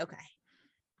 Mhm. Okay.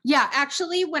 Yeah,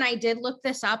 actually, when I did look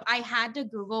this up, I had to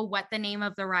Google what the name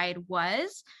of the ride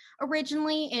was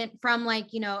originally. It from like,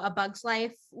 A Bug's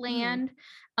Life land,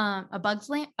 a Bug's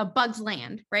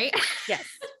Land, right? Yes.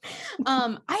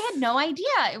 I had no idea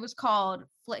it was called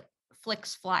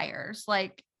Flix Flyers.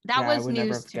 Like that Yeah, I was would never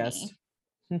news have to guessed.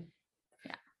 me.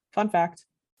 Yeah. Fun fact.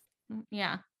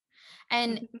 Yeah.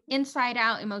 And Inside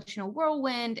Out Emotional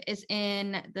Whirlwind is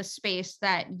in the space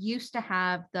that used to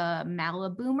have the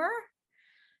Maliboomer.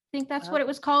 I think that's what it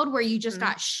was called, where you just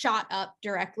got shot up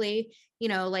directly,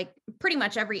 like pretty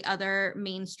much every other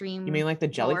mainstream. You mean like the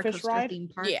roller jellyfish coaster ride? theme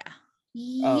park. Yeah.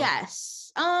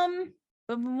 Yes.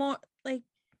 But more like,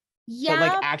 Yeah.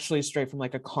 But like actually straight from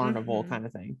like a carnival kind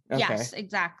of thing. Okay. Yes,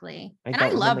 exactly. I And don't I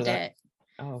remember loved that. it.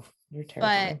 Oh, you're But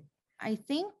terrifying. I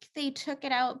think they took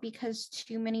it out because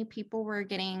too many people were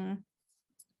getting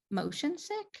motion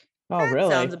sick. Oh, that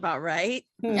really? sounds about right.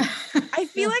 Hmm. I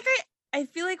feel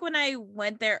like when I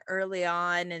went there early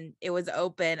on and it was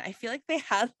open, I feel like they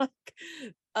had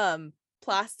like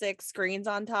plastic screens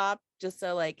on top just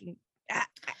so like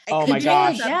Oh could my you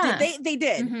gosh. look up? They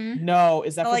did. Mhm. No,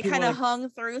 is that So, for like people kind of like... hung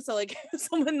through, so like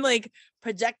someone like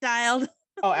projectiled.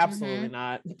 Oh, absolutely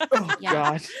not. Oh Yeah.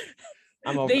 God.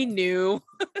 I'm over. They knew.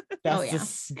 That's yeah.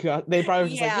 disgusting. They probably were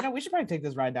just Yeah. like, we should probably take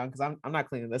this ride down because I'm not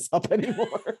cleaning this up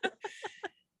anymore.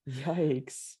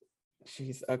 Yikes.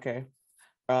 Jeez. Okay.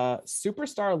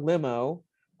 Superstar Limo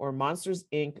or Monsters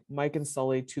Inc. Mike and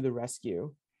Sully to the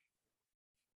rescue.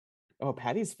 Oh,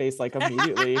 Patty's face like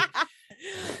immediately.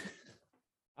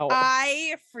 Oh,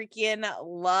 I freaking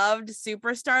loved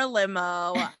Superstar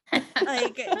Limo.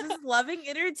 Like just loving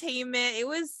entertainment. It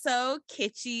was so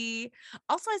kitschy.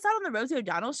 Also, I saw it on the Rosie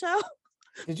O'Donnell show.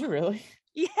 did you really?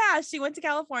 Yeah, she went to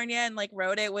California and like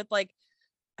rode it with like,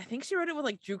 I think she rode it with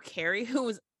like Drew Carey, who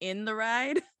was in the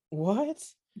ride. What?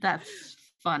 That's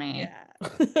funny. Yeah,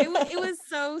 it was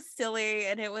so silly,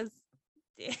 and it was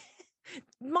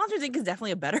Monsters Inc. is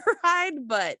definitely a better ride,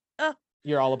 but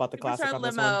You're all about the classic Superstar on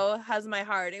this one. Limo has my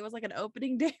heart. It was like an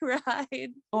opening day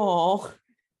ride. Oh,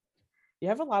 you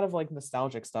have a lot of like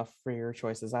nostalgic stuff for your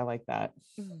choices. I like that.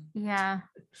 Yeah.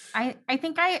 I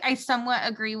think I somewhat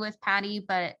agree with Patty,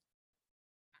 but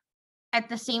at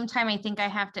the same time, I think I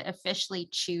have to officially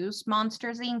choose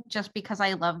Monsters Inc. just because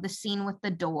I love the scene with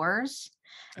the doors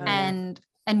and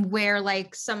where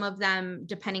like some of them,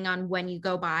 depending on when you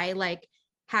go by, like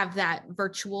have that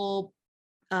virtual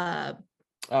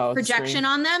projection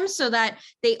on them so that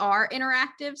they are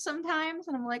interactive sometimes.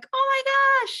 And I'm like, oh my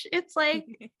gosh, it's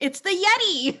like, it's the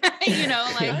Yeti,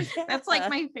 like that's like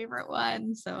my favorite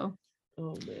one. So,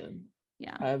 oh man.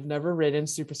 Yeah. I've never ridden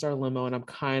Superstar Limo and I'm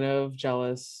kind of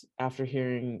jealous after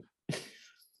hearing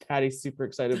Patty's super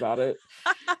excited about it.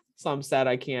 So I'm sad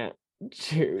I can't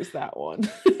choose that one.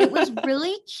 It was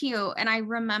really cute. And I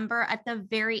remember at the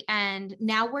very end,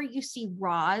 now where you see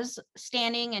Roz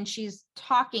standing and she's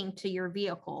talking to your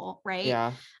vehicle, right?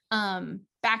 Yeah.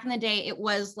 Back in the day, it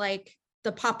was like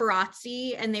the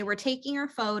paparazzi and they were taking her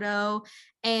photo.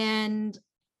 And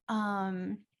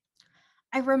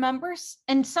I remember,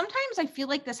 and sometimes I feel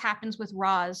like this happens with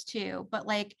Roz too, but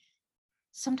like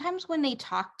sometimes when they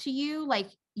talk to you, like,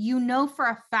 for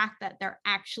a fact that they're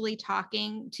actually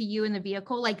talking to you in the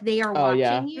vehicle, like they are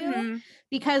watching you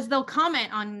because they'll comment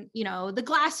on, the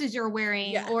glasses you're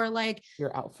wearing or like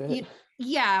your outfit.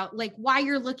 Like why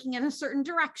you're looking in a certain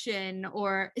direction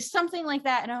or something like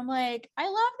that. And I'm like, I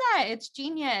love that. It's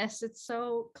genius. It's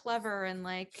so clever and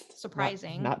like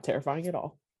surprising. Not terrifying at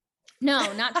all.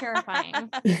 No, not terrifying.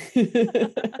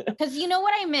 Because you know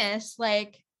what I miss?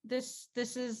 Like this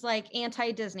is like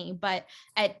anti-Disney, but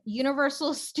at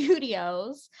Universal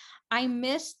Studios, I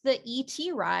missed the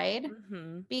ET ride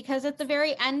because at the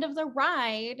very end of the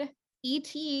ride,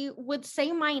 ET would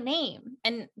say my name.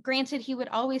 And granted, he would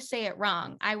always say it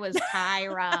wrong. I was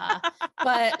Tyra,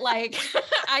 but like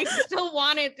I still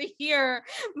wanted to hear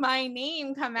my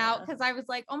name come out because I was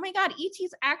like, oh my God,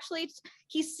 ET's actually,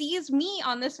 he sees me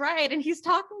on this ride and he's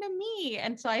talking to me.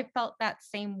 And so I felt that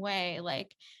same way,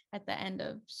 like at the end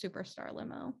of Superstar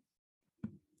Limo.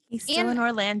 He's still in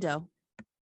Orlando.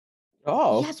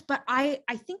 Oh. Yes, but I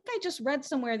think I just read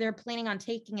somewhere they're planning on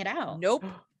taking it out. Nope.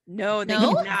 No, they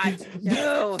did not.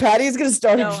 No. Patty's gonna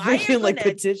start freaking like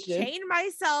petition. Chain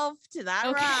myself to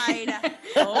that ride.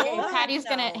 Okay, Patty's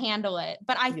gonna handle it.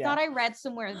 But I thought I read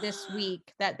somewhere this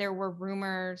week that there were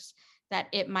rumors that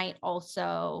it might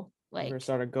also like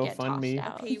start a GoFundMe.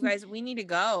 Okay, you guys, we need to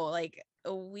go. Like,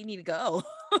 we need to go.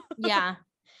 Yeah,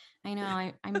 I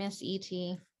know. I miss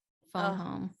ET. Phone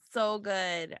home. So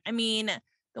good. I mean,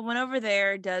 the one over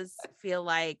there does feel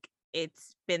like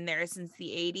it's been there since the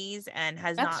 80s and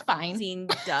has That's not fine. seen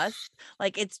dust.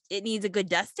 Like it needs a good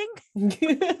dusting, That's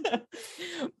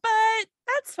but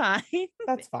that's fine.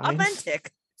 fine.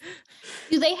 Authentic.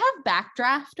 Do they have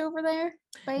backdraft over there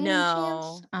by any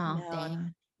No, chance? Oh, no.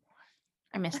 dang.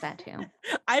 I missed that too.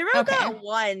 I wrote Okay. that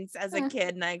once as a Eh.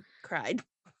 kid and I cried.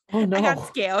 Oh no. I got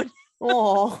scared.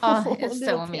 Oh, Oh, it's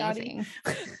so little Patty.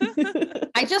 amazing.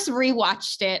 I just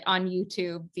rewatched it on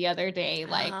YouTube the other day,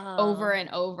 like over Oh. and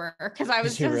over, because I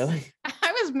was Did you just really?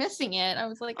 I was missing it. I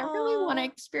was like, I really want to Aw.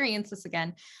 experience this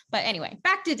again. But anyway,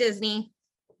 back to Disney.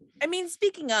 I mean,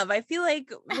 speaking of, I feel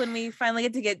like when we finally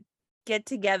get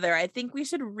together, I think we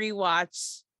should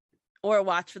rewatch or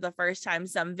watch for the first time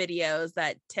some videos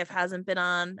that Tiff hasn't been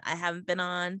on, I haven't been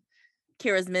on,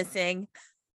 Kira's missing.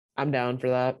 I'm down for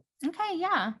that. Okay,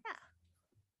 yeah.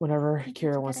 Whenever think that's a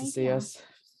Kira good wants to see idea. us.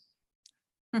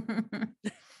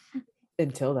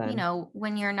 Until then. You know,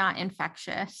 when you're not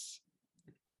infectious.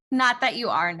 Not that you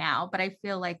are now, but I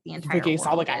feel like the entire Vicky, it's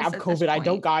not world like I is have at this COVID. I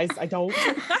don't, point. guys. I don't.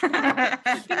 Things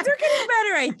are getting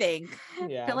better, I think. I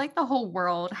Yeah. feel like the whole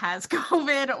world has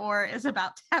COVID or is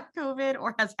about to have COVID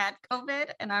or has had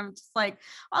COVID. And I'm just like,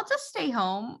 I'll just stay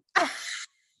home for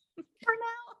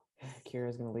now.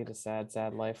 Kira's gonna lead a sad,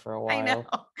 sad life for a while. I know.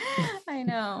 I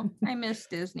know. I miss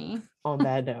Disney. On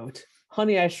that note,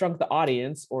 Honey, I Shrunk the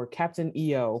Audience or Captain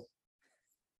EO.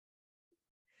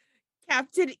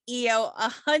 Captain EO,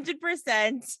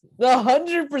 100%.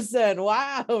 100%.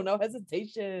 Wow, no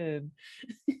hesitation.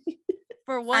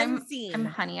 For one scene. I'm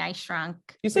Honey, I Shrunk.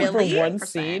 You said Really? for one 100%.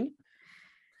 scene.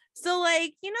 So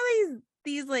like, you know,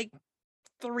 these like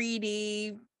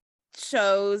 3D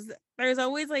shows, there's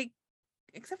always like,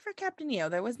 except for Captain EO,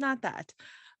 there was not that.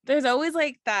 There's always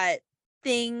like that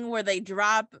thing where they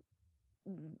drop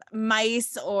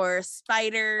mice or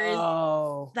spiders.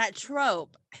 Oh. That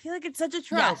trope. I feel like it's such a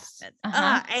trope. Yes.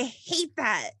 Uh-huh. I hate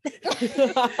that.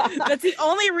 That's the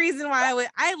only reason why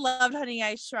I loved Honey,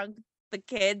 I Shrunk the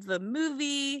Kids, the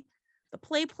movie, the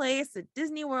play place at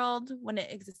Disney World when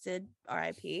it existed,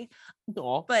 RIP.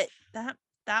 Aw, But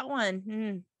that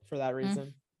one, for that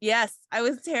reason. yes, I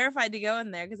was terrified to go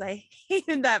in there because I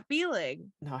hated that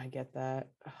feeling. No, I get that.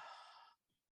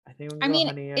 I think I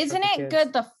mean, isn't it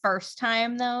good the first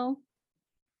time though?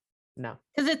 No.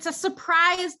 Because it's a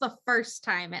surprise the first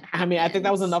time it happens. I mean, I think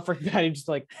that was enough for Patty just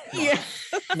like, no. Yeah.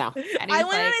 No. I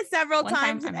went in it several one time,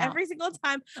 times, and I'm out. every single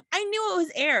time I knew it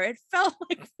was air. It felt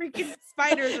like freaking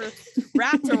spiders or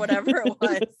rats or whatever it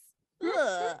was.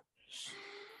 Ugh.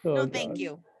 Oh, No, God. thank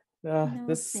you. No,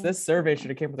 this thank survey should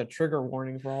have came with a trigger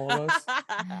warning for all of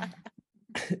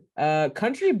us.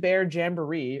 Country Bear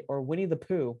Jamboree or Winnie the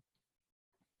Pooh?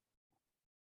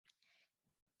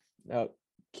 Oh,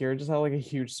 Kira just had like a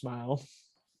huge smile.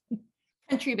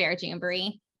 Country Bear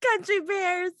Jamboree. Country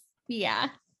bears. Yeah.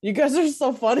 You guys are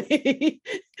so funny.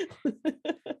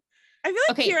 I feel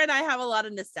like Okay. Kira and I have a lot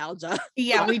of nostalgia.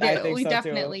 Yeah, we I do. think We so, too.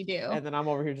 definitely do. And then I'm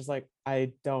over here just like,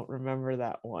 I don't remember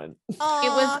that one. It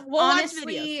was We'll watch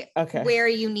honestly Okay. where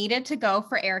you needed to go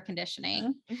for air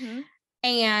conditioning videos.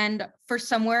 and for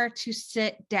somewhere to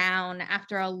sit down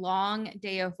after a long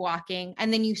day of walking,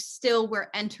 and then you still were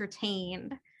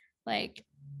entertained. Like,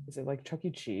 Is it like Chuck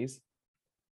E. Cheese?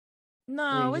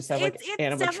 No, you it's just have, like,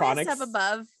 definitely a step animatronics?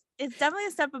 above. It's definitely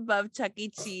a step above Chuck E.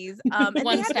 Cheese. And they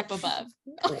one had- step above.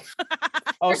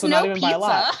 Oh, There's so no not even by a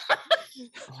lot.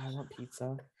 pizza. Oh, I want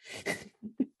pizza.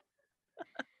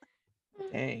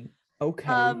 Dang. Okay.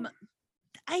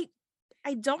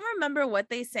 I don't remember what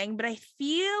they sang, but I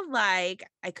feel like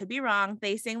I could be wrong.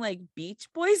 They sang like Beach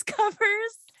Boys covers,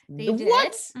 They The did.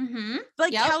 What? Mm-hmm.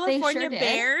 like Yep, they California sure did.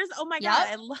 Bears. Oh my Yep. god,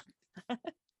 I love.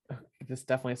 This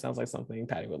definitely sounds like something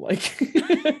Patty would like.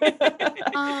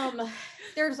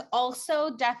 There's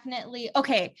also definitely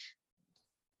okay,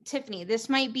 Tiffany, this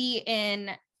might be in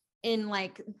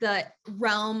like the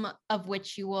realm of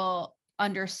which you will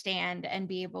understand and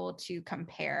be able to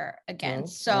compare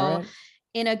against. So all right.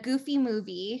 in a Goofy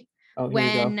movie, Oh, here we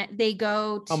go. when they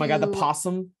go to Oh my god, the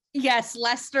possum. yes,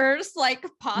 Lester's like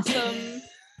possum.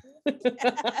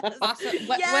 Possum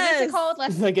what is Yes. it called?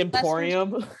 It's like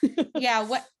Emporium. Yeah,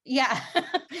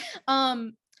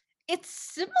 it's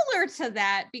similar to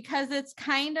that because it's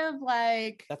kind of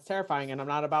like That's terrifying, and I'm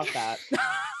not about that.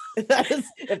 If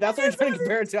that's what you're trying to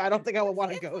compare it to, I don't think I would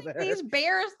want to go there. these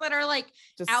bears that are like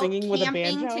Just out singing with a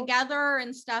camping banjo. together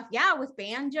and stuff. Yeah, with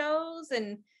banjos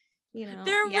and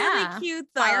They're yeah. really cute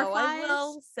though. I Fireflies.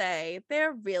 will say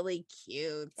they're really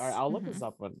cute. All right, I'll look Mhm. this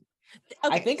up one.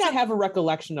 Okay, I think I have a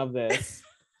recollection of this.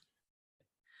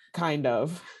 Kind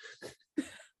of.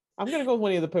 I'm gonna go with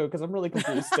Winnie the Pooh because I'm really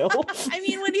confused still. I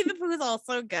mean, Winnie the Pooh is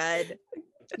also good.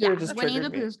 Yeah, just Winnie the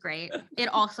triggered me. Pooh's great. It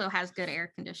also has good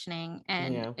air conditioning,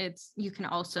 and Yeah. you can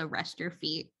also rest your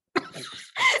feet.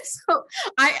 So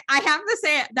I have to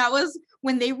say that was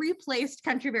when they replaced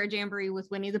Country Bear Jamboree with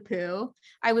Winnie the Pooh.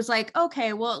 I was like,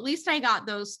 okay, well, at least I got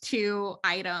those two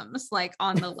items like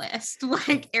on the list,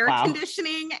 like air Wow.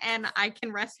 conditioning, and I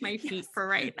can rest my feet for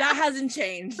right now. That hasn't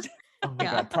changed. Oh my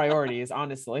Yeah. god, priorities,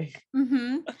 honestly.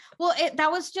 Well,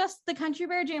 that was just the Country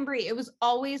Bear Jamboree. It was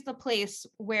always the place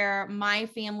where my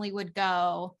family would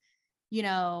go, you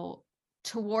know,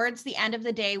 towards the end of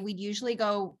the day. We'd usually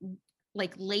go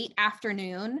like late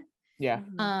afternoon. Yeah.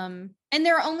 Mhm. And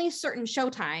there are only certain show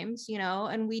times, you know,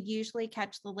 and we'd usually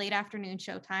catch the late afternoon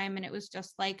show time. And it was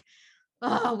just like,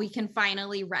 oh, we can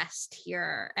finally rest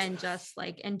here and just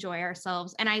like enjoy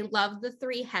ourselves. And I love the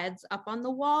 3 heads up on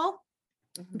the wall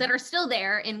that are still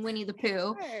there in Winnie the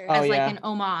Pooh Sure. Oh, as like yeah. an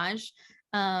homage.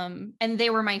 And they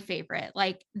were my favorite.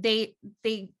 Like they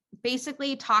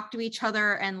basically talk to each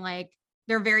other, and like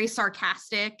they're very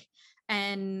sarcastic,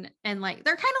 and like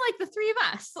they're kind of like the 3 of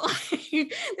us.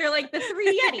 Like they're like the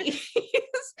 3 Yetis,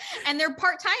 and they're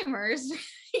part-timers,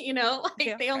 you know, like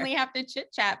Yeah. they only have to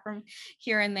chit chat from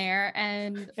here and there.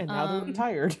 And now they're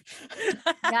retired.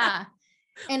 yeah.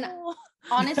 And Oh.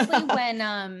 honestly,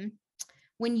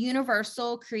 when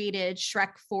Universal created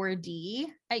Shrek 4D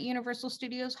at Universal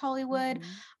Studios Hollywood, Mhm.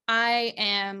 I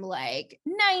am like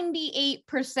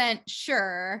 98%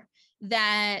 sure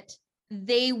that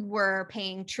they were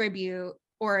paying tribute,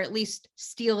 or at least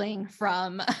stealing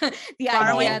from the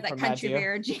Borrowing idea that from Country that, yeah.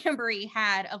 Bear Jamboree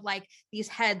had of like these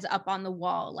heads up on the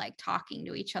wall, like talking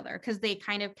to each other, because they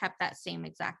kind of kept that same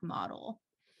exact model.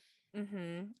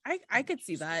 Mhm. I could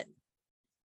see that.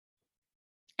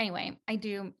 Anyway, I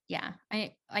do. Yeah,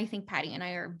 I think Patty and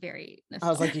I are very. I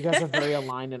was like, you guys are very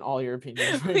aligned in all your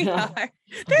opinions right We now. are.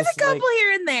 There's a just couple like-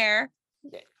 here and there.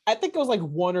 I think it was like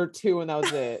 1 or 2, and that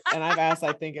was it. And I've asked,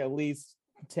 I think, at least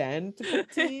 10 to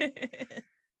 15.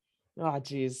 Oh,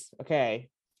 geez. Okay.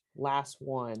 Last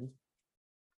one.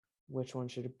 Which one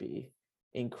should it be?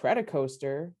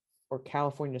 Incredicoaster or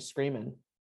California Screamin'?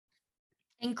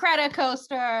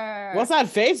 Incredicoaster. What's that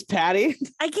face, Patty?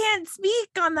 I can't speak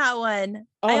on that one.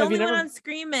 Oh, I have only you went never on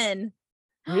Screamin'.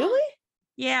 really?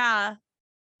 Yeah.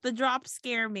 The drops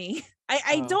scare me.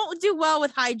 I Oh. don't do well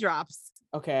with high drops.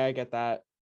 Okay, I get that.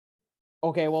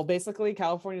 Okay, well, basically,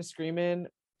 California Screamin'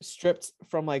 stripped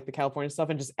from like the California stuff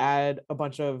and just add a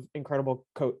bunch of incredible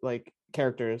like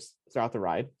characters throughout the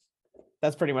ride.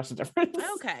 That's pretty much the difference.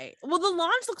 Okay. Well, the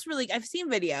launch looks really, I've seen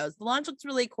videos. The launch looks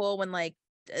really cool when like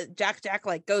Jack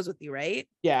like goes with you, right?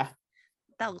 Yeah,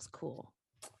 That looks cool.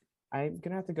 I'm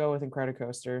gonna have to go with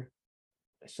Incredicoaster.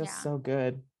 It's just Yeah. so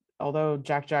good. Although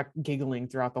Jack giggling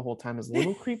throughout the whole time is a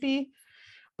little creepy,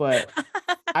 but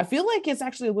I feel like it's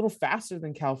actually a little faster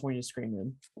than California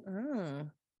Screamin'. Mm.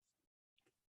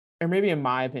 Or maybe in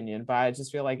my opinion, but I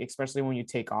just feel like, especially when you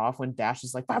take off, when Dash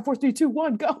is like 5, 4, 3, 2,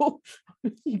 1, go,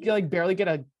 you can like barely get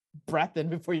a breath in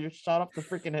before you're shot off the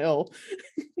freaking hill.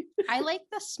 I like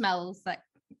the smells that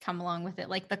come along with it,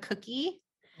 like the cookie,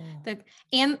 Oh.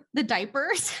 and the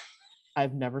diapers.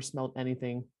 I've never smelled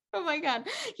anything. Oh my god.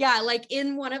 Yeah, like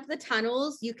in one of the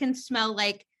tunnels, you can smell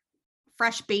like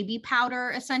fresh baby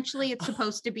powder. Essentially, it's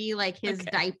supposed to be like his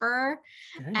Okay. diaper.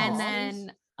 Very And nice.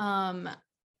 then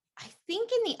I think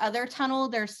in the other tunnel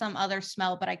there's some other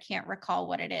smell, but I can't recall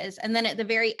what it is. And then at the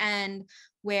very end,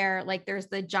 where like there's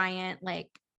the giant like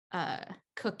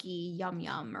cookie yum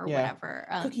yum or Yeah. whatever,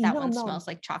 Cookie that yum one yum. smells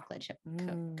like chocolate chip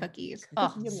Mm. cookies. Cookie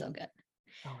Oh, yum so yum. good.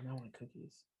 Oh, no, I want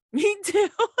cookies. Me too.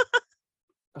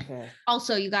 Okay.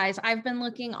 Also, you guys, I've been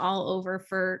looking all over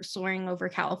for Soaring Over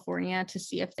California to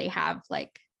see if they have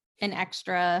like an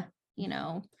extra, you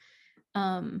know, Way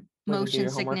to do motion your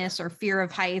homework. sickness or fear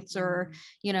of heights or,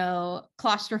 you know,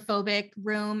 claustrophobic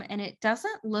room. And it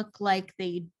doesn't look like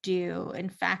they do. In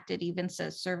fact, it even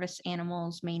says service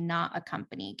animals may not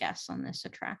accompany guests on this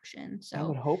attraction. I would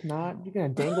So, hope not. You're gonna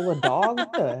dangle a dog?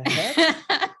 What the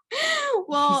heck?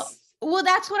 well,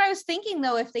 that's what I was thinking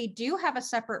though. If they do have a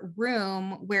separate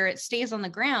room where it stays on the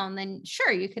ground, then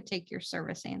sure, you could take your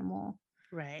service animal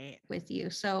Right. with you.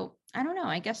 So I don't know.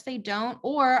 I guess they don't.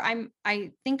 Or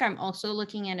I think I'm also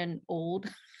looking at an old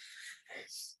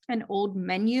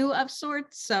menu of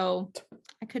sorts. So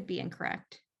I could be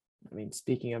incorrect. I mean,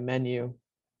 speaking of menu,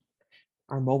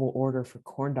 our mobile order for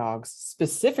corn dogs,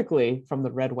 specifically from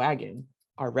the Red Wagon,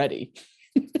 are ready.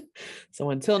 So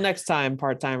until next time,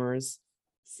 part-timers,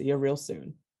 see you real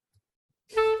soon.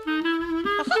 Oh,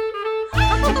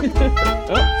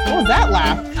 what was that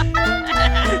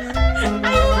laugh?